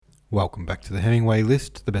Welcome back to the Hemingway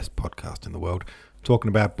List, the best podcast in the world. Talking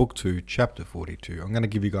about Book 2, Chapter 42. I'm going to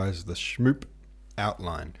give you guys the schmoop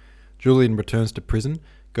outline. Julian returns to prison,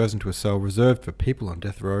 goes into a cell reserved for people on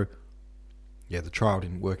death row. Yeah, the trial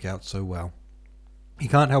didn't work out so well. He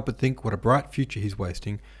can't help but think what a bright future he's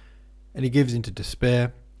wasting, and he gives into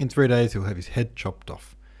despair. In 3 days he'll have his head chopped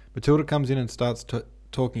off. Matilda comes in and starts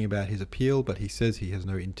talking about his appeal, but he says he has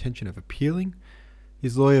no intention of appealing.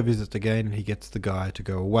 His lawyer visits again and he gets the guy to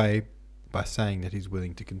go away by saying that he's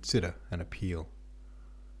willing to consider an appeal.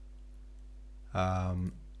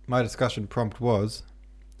 My discussion prompt was,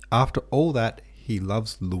 after all that, he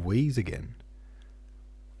loves Louise again.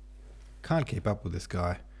 Can't keep up with this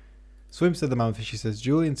guy. Swim, said the mumfish. She says,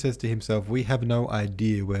 Julian says to himself, we have no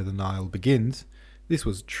idea where the Nile begins. This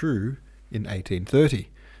was true in 1830.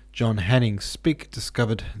 John Hanning Speke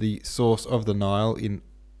discovered the source of the Nile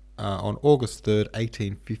on August 3rd,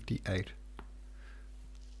 1858.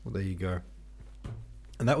 Well, there you go.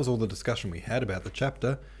 And that was all the discussion we had about the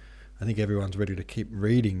chapter. I think everyone's ready to keep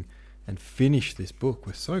reading and finish this book.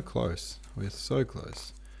 We're so close. We're so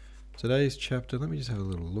close. Today's chapter, let me just have a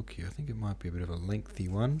little look here. I think it might be a bit of a lengthy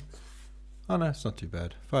one. Oh no, it's not too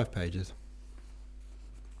bad. 5 pages.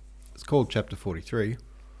 It's called Chapter 43. It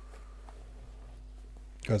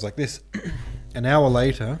goes like this. An hour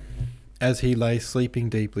later, as he lay sleeping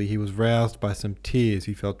deeply, he was roused by some tears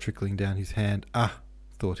he felt trickling down his hand. Ah,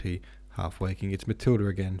 thought he, half waking, it's Matilda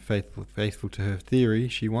again, faithful to her theory.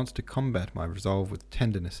 She wants to combat my resolve with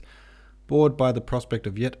tenderness. Bored by the prospect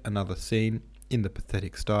of yet another scene in the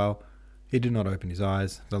pathetic style, he did not open his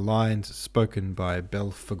eyes. The lines spoken by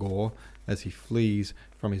Belphegor as he flees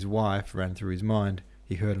from his wife ran through his mind.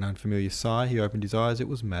 He heard an unfamiliar sigh. He opened his eyes. It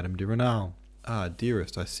was Madame de Renal. Ah,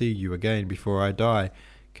 dearest, I see you again before I die.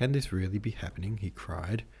 Can this really be happening? He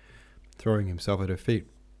cried, throwing himself at her feet.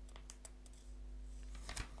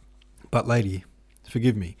 But, lady,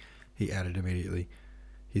 forgive me, he added immediately,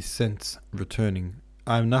 his sense returning.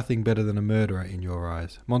 I am nothing better than a murderer in your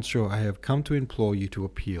eyes. Monsieur, I have come to implore you to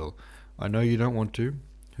appeal. I know you don't want to.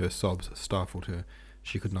 Her sobs stifled her.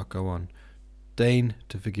 She could not go on. Deign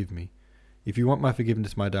to forgive me. If you want my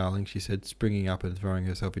forgiveness, my darling, she said, springing up and throwing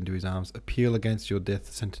herself into his arms, appeal against your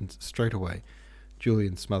death sentence straight away.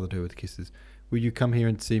 Julian smothered her with kisses. Will you come here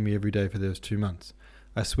and see me every day for those 2 months?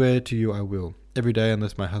 I swear to you I will. Every day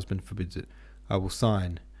unless my husband forbids it. I will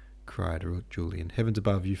sign, cried Julian. Heavens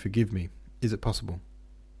above, you forgive me. Is it possible?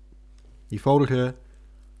 He folded her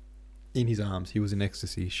in his arms. He was in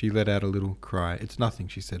ecstasy. She let out a little cry. It's nothing,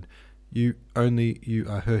 she said. You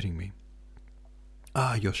are hurting me.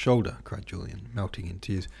 Ah, your shoulder, cried Julian, melting in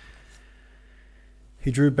tears.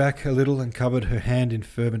 He drew back a little and covered her hand in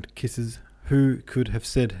fervent kisses. Who could have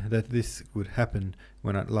said that this would happen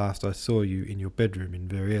when at last I saw you in your bedroom in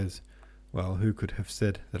Verrières? Well, who could have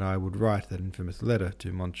said that I would write that infamous letter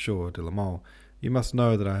to Monsieur de la Mole? You must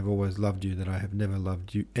know that I have always loved you, that I have never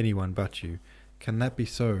loved you, anyone but you. Can that be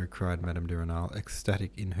so? Cried Madame de Renal,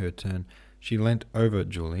 ecstatic in her turn. She leant over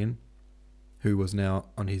Julian, who was now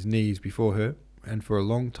on his knees before her, and for a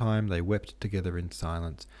long time they wept together in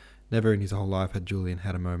silence. Never in his whole life had Julian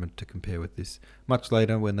had a moment to compare with this. Much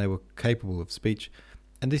later, when they were capable of speech,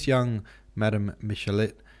 and this young Madame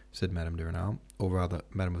Michelet, said Madame de Renal, or rather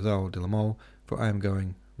Mademoiselle de la Mole, for I am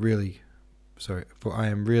really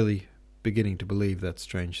beginning to believe that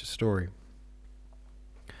strange story.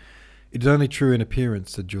 It is only true in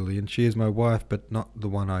appearance, said Julian. She is my wife, but not the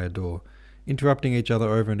one I adore. Interrupting each other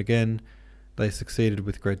over and again, they succeeded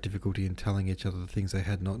with great difficulty in telling each other the things they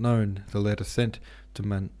had not known. The letter sent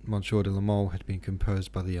to Monsieur de la Mole had been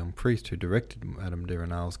composed by the young priest who directed Madame de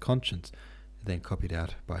Renal's conscience, and then copied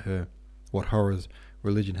out by her. What horrors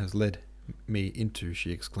religion has led me into,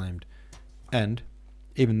 she exclaimed. And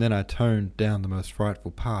even then I toned down the most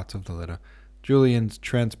frightful parts of the letter. Julian's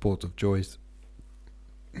transports of joy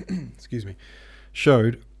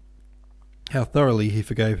showed how thoroughly he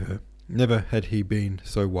forgave her. Never had he been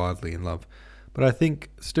so wildly in love. But I think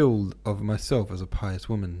still of myself as a pious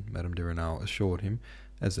woman, Madame de Renal assured him,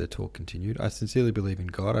 as their talk continued. I sincerely believe in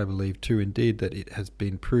God. I believe too indeed that it has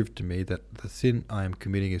been proved to me that the sin I am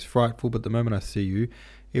committing is frightful, but the moment I see you,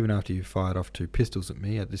 even after you fired off 2 pistols at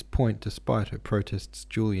me, at this point, despite her protests,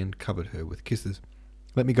 Julian covered her with kisses.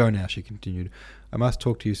 Let me go now, she continued. I must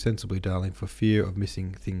talk to you sensibly, darling, for fear of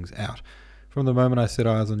missing things out. From the moment I set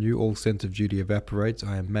eyes on you, all sense of duty evaporates.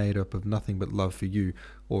 I am made up of nothing but love for you,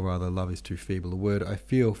 or rather, love is too feeble a word. I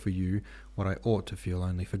feel for you what I ought to feel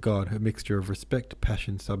only for God, a mixture of respect,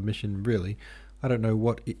 passion, submission. Really, I don't know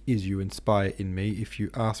what it is you inspire in me. If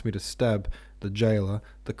you ask me to stab the jailer,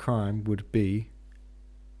 the crime would be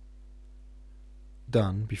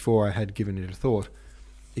done before I had given it a thought.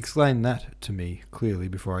 Explain that to me clearly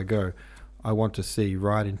before I go. I want to see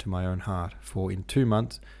right into my own heart, for in 2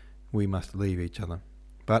 months we must leave each other.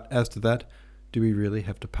 But as to that, do we really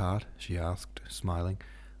have to part? She asked, smiling.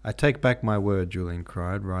 I take back my word, Julian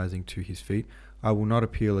cried, rising to his feet. I will not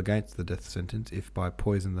appeal against the death sentence if by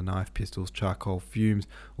poison, the knife, pistols, charcoal, fumes,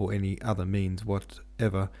 or any other means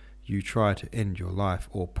whatever you try to end your life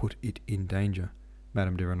or put it in danger.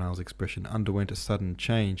 Madame de Renal's expression underwent a sudden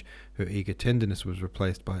change. Her eager tenderness was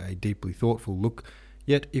replaced by a deeply thoughtful look.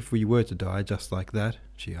 Yet if we were to die just like that,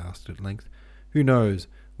 she asked at length, who knows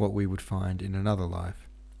what we would find in another life?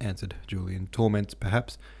 Answered Julian. Torments,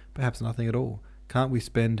 perhaps, perhaps nothing at all. Can't we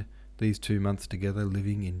spend these 2 months together,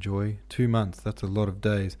 living in joy? 2 months, that's a lot of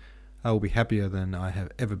days. I will be happier than I have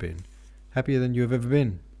ever been. Happier than you have ever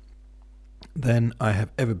been? Than I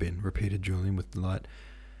have ever been, repeated Julian with delight.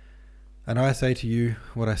 And I say to you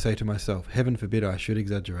what I say to myself. Heaven forbid I should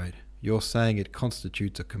exaggerate. Your saying it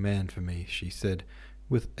constitutes a command for me, she said,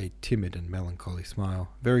 with a timid and melancholy smile.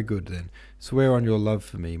 Very good, then. Swear on your love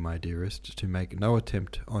for me, my dearest, to make no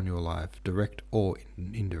attempt on your life, direct or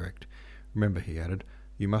indirect. Remember, he added,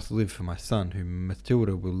 you must live for my son, whom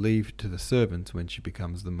Mathilde will leave to the servants when she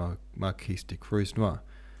becomes the Marquise de Croisenois.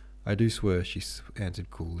 I do swear, she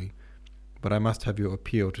answered coolly. But I must have your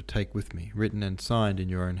appeal to take with me. Written and signed in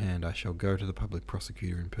your own hand, I shall go to the public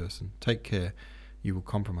prosecutor in person. Take care, you will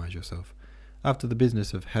compromise yourself. After the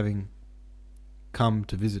business of having come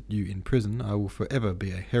to visit you in prison, I will forever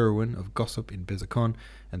be a heroine of gossip in Besançon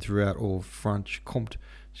and throughout all Franche-Comté,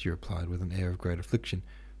 she replied with an air of great affliction.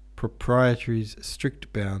 Propriety's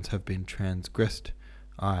strict bounds have been transgressed.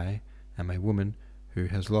 I am a woman who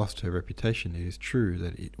has lost her reputation. It is true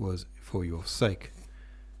that it was for your sake.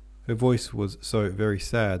 Her voice was so very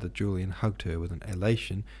sad that Julian hugged her with an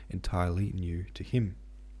elation entirely new to him.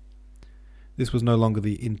 This was no longer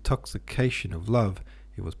the intoxication of love,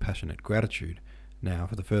 it was passionate gratitude. Now,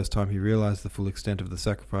 for the first time, he realized the full extent of the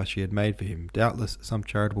sacrifice she had made for him. Doubtless some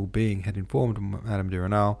charitable being had informed Monsieur de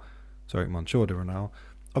Renal,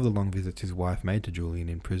 of the long visits his wife made to Julian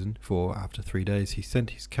in prison, for, after 3 days, he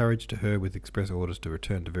sent his carriage to her with express orders to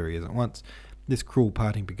return to Verrières at once. This cruel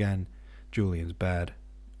parting began Julian's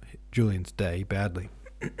day badly.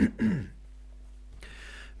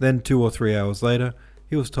 Then, 2 or 3 hours later,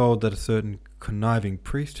 he was told that a certain conniving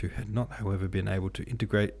priest, who had not, however, been able to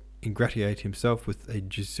ingratiate himself with the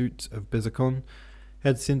Jesuits of Besançon,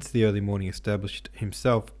 had since the early morning established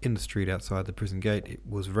himself in the street outside the prison gate. It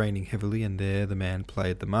was raining heavily, and there the man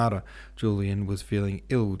played the martyr. Julian was feeling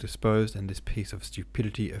ill-disposed, and this piece of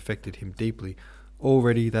stupidity affected him deeply.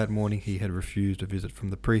 Already that morning he had refused a visit from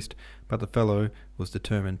the priest, but the fellow was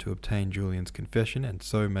determined to obtain Julian's confession and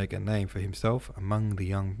so make a name for himself among the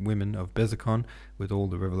young women of Besançon with all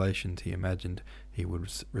the revelations he imagined he would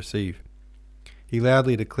receive. He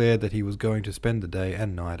loudly declared that he was going to spend the day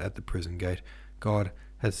and night at the prison gate. God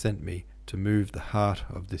has sent me to move the heart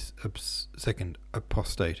of this second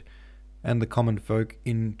apostate. And the common folk,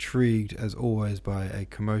 intrigued as always by a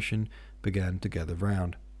commotion, began to gather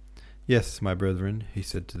round. Yes, my brethren, he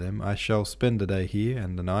said to them, I shall spend the day here,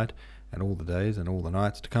 and the night, and all the days, and all the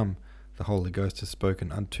nights to come. The Holy Ghost has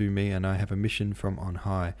spoken unto me, and I have a mission from on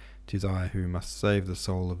high. 'Tis I who must save the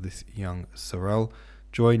soul of this young Sorel.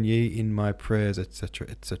 Join ye in my prayers, etc.,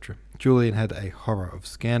 etc. Julian had a horror of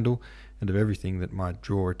scandal, and of everything that might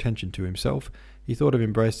draw attention to himself. He thought of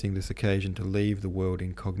embracing this occasion to leave the world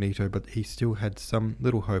incognito, but he still had some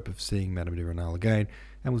little hope of seeing Madame de Renal again,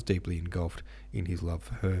 and was deeply engulfed in his love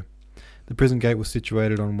for her. The prison gate was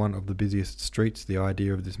situated on one of the busiest streets. The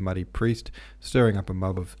idea of this muddy priest, stirring up a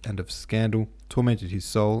mob of scandal, tormented his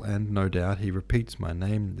soul, and, no doubt, he repeats my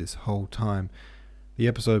name this whole time. The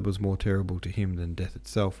episode was more terrible to him than death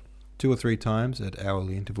itself. 2 or 3 times, at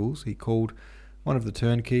hourly intervals, he called one of the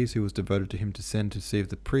turnkeys who was devoted to him to send to see if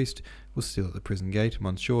the priest was still at the prison gate.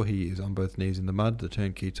 Monsieur, he is on both knees in the mud, the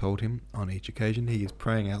turnkey told him on each occasion. He is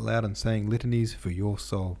praying out loud and saying litanies for your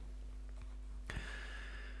soul.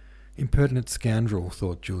 Impertinent scoundrel,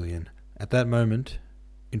 thought Julian. At that moment,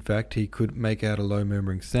 in fact, he could make out a low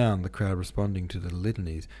murmuring sound, the crowd responding to the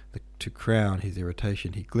litanies. To crown his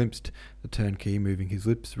irritation, he glimpsed the turnkey moving his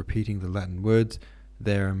lips, repeating the Latin words.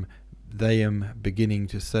 They am beginning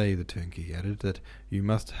to say, the turnkey added, that you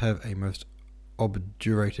must have a most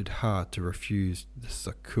obdurated heart to refuse the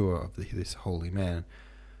succour of this holy man.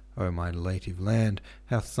 O my native land,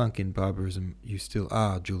 how sunk in barbarism you still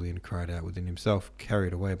are, Julian cried out within himself,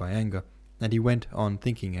 carried away by anger, and he went on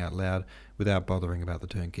thinking out loud, without bothering about the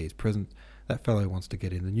turnkey's presence. That fellow wants to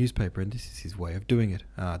get in the newspaper, and this is his way of doing it.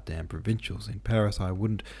 Ah, damn provincials. In Paris I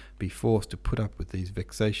wouldn't be forced to put up with these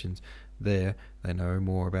vexations. There they know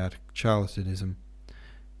more about charlatanism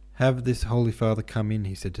 "Have this holy father come in,"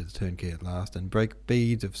 he said to the turnkey at last, and great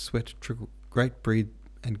beads of sweat trickled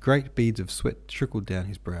down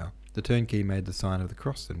his brow. The turnkey made the sign of the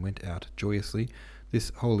cross and went out joyously.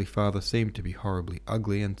 This holy father seemed to be horribly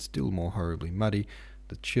ugly and still more horribly muddy.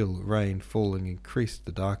 The chill rain falling increased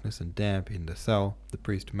the darkness and damp in the cell. The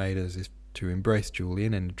priest made as if to embrace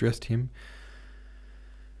Julian and addressed him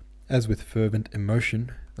as with fervent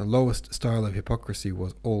emotion. The lowest style of hypocrisy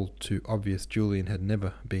was all too obvious. Julian had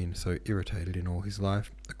never been so irritated in all his life.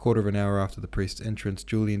 A quarter of an hour after the priest's entrance,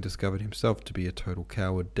 Julian discovered himself to be a total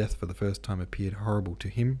coward. Death for the first time appeared horrible to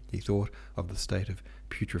him. He thought of the state of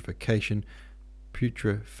putrefaction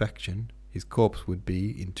his corpse would be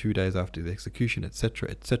in 2 days after the execution, etc.,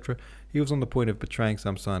 etc. He was on the point of betraying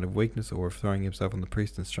some sign of weakness or of throwing himself on the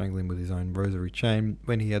priest and strangling him with his own rosary chain,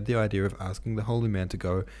 when he had the idea of asking the holy man to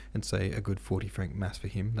go and say a good 40-franc mass for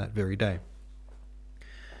him that very day.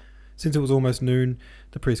 Since it was almost noon,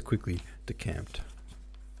 the priest quickly decamped.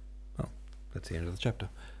 Oh, that's the end of the chapter.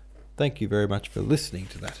 Thank you very much for listening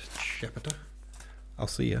to that chapter. I'll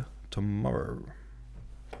see you tomorrow.